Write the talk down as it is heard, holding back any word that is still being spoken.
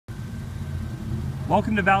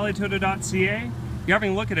Welcome to valleytoyota.ca. You're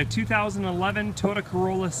having a look at a 2011 Toyota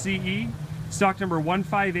Corolla CE, stock number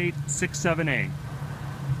 15867A.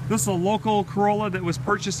 This is a local Corolla that was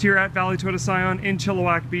purchased here at Valley Toyota Scion in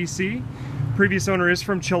Chilliwack, BC. Previous owner is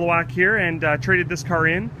from Chilliwack here and traded this car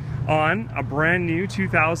in on a brand new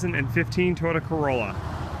 2015 Toyota Corolla.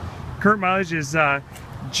 Current mileage is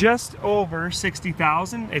just over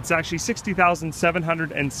 60,000. It's actually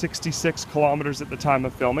 60,766 kilometers at the time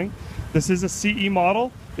of filming. This is a CE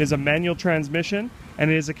model, it is a manual transmission,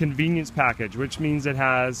 and it is a convenience package, which means it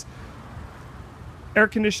has air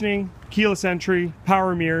conditioning, keyless entry,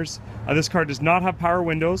 power mirrors. This car does not have power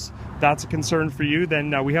windows. That's a concern for you.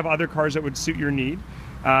 Then we have other cars that would suit your need.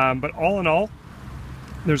 But all in all,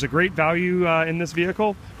 there's a great value in this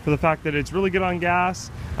vehicle for the fact that it's really good on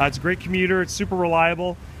gas. It's a great commuter, it's super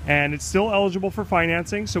reliable, and it's still eligible for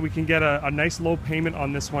financing, so we can get a nice low payment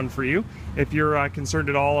on this one for you if you're concerned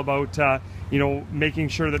at all about making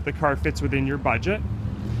sure that the car fits within your budget.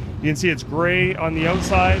 You can see it's gray on the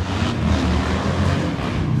outside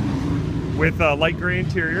with a light gray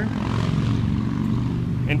interior.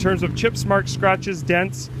 In terms of chips, marks, scratches,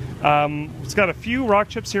 dents, it's got a few rock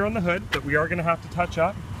chips here on the hood that we are going to have to touch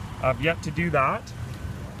up. I've yet to do that.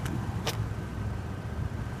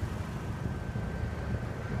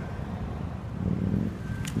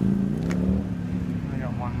 I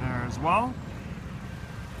got one there as well.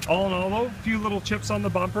 All in all though, a few little chips on the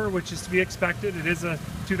bumper, which is to be expected. It is a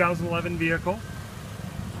 2011 vehicle,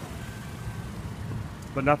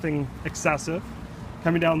 but nothing excessive.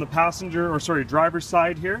 Coming down the driver's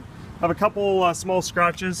side here, I have a couple small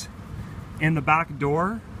scratches in the back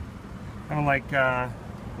door, kind of like a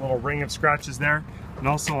little ring of scratches there, and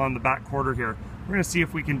also on the back quarter here. We're going to see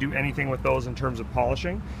if we can do anything with those in terms of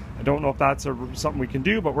polishing. I don't know if that's something we can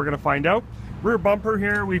do, but we're going to find out. Rear bumper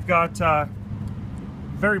here, we've got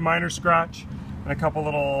very minor scratch and a couple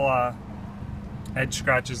little edge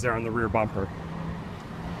scratches there on the rear bumper.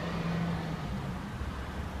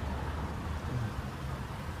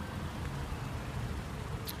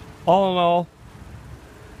 All in all,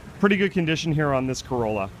 pretty good condition here on this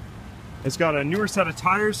Corolla. It's got a newer set of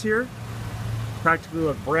tires here, practically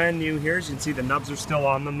look brand new here. As you can see, the nubs are still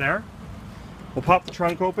on them there. We'll pop the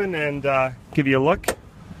trunk open and give you a look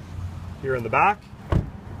here in the back.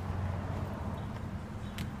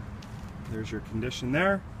 There's your condition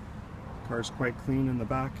there. Car's quite clean in the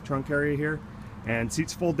back trunk area here. And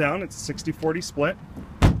seats fold down, it's a 60-40 split.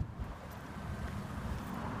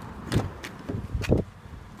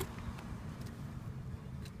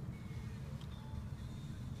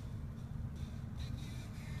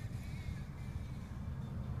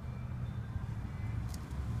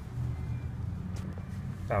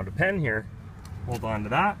 Found a pen here, hold on to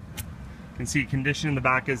that. You can see condition in the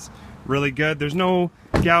back is really good. There's no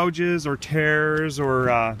gouges or tears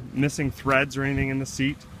or missing threads or anything in the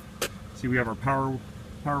seat. See, we have our power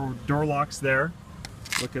door locks there.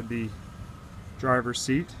 Look at the driver's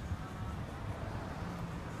seat.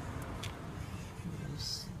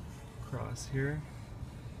 Just cross here.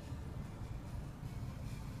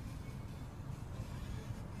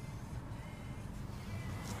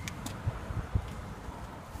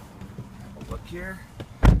 Look here,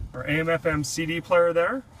 our AM/FM CD player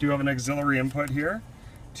there. Do have an auxiliary input here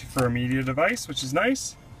for a media device, which is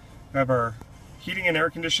nice. We have our heating and air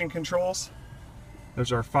conditioning controls.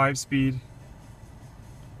 There's our 5-speed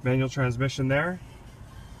manual transmission there.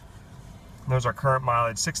 And there's our current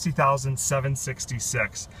mileage,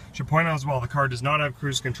 60,766. Should point out as well, the car does not have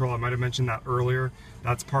cruise control. I might have mentioned that earlier.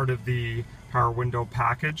 That's part of the power window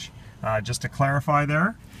package. Just to clarify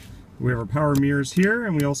there. We have our power mirrors here,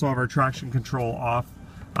 and we also have our traction control off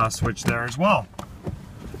switch there as well.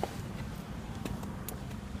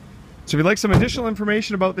 So if you'd like some additional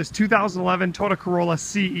information about this 2011 Toyota Corolla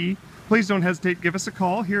CE, please don't hesitate to give us a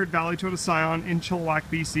call here at Valley Toyota Scion in Chilliwack,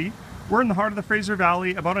 BC. We're in the heart of the Fraser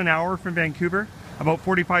Valley, about an hour from Vancouver, about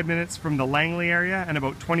 45 minutes from the Langley area, and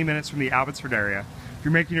about 20 minutes from the Abbotsford area. If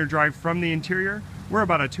you're making your drive from the interior, we're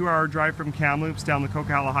about a 2-hour drive from Kamloops down the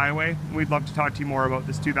Coquitlam highway. We'd love to talk to you more about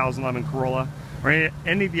this 2011 Corolla or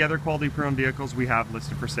any of the other quality pre-owned vehicles we have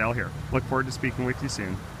listed for sale here. Look forward to speaking with you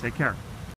soon. Take care.